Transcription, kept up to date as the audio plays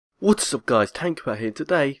What's up guys, TankMatt here.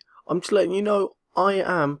 Today, I'm just letting you know I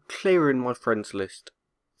am clearing my friends list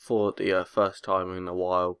for the first time in a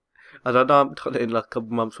while. And I know I haven't done it in like a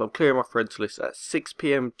couple months, but I'm clearing my friends list at 6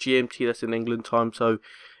 PM GMT, that's in England time. So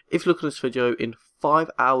if you look at this video, in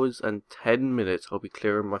 5 hours and 10 minutes, I'll be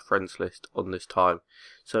clearing my friends list on this time.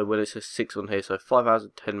 So when it says 6 on here, so 5 hours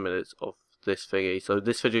and 10 minutes of this thingy. So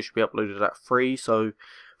this video should be uploaded at 3, so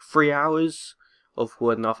 3 hours of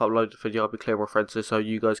when I've uploaded the video. I'll be clearing my friends list so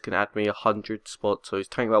you guys can add me 100 spots. So it's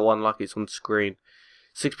TankMatt1 like it's on the screen.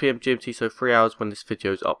 6 PM GMT, so 3 hours when this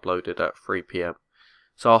video is uploaded at 3 PM.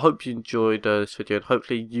 So I hope you enjoyed this video, and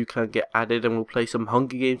hopefully you can get added and we'll play some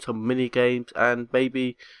Hunger Games, some mini games, and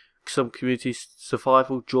maybe some community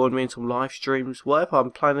survival. Join me in some live streams, whatever.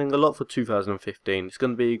 I'm planning a lot for 2015. It's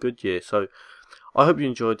going to be a good year. So I hope you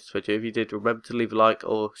enjoyed this video. If you did, remember to leave a like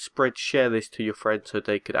or share this to your friends so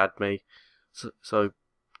they could add me. So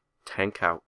tank out.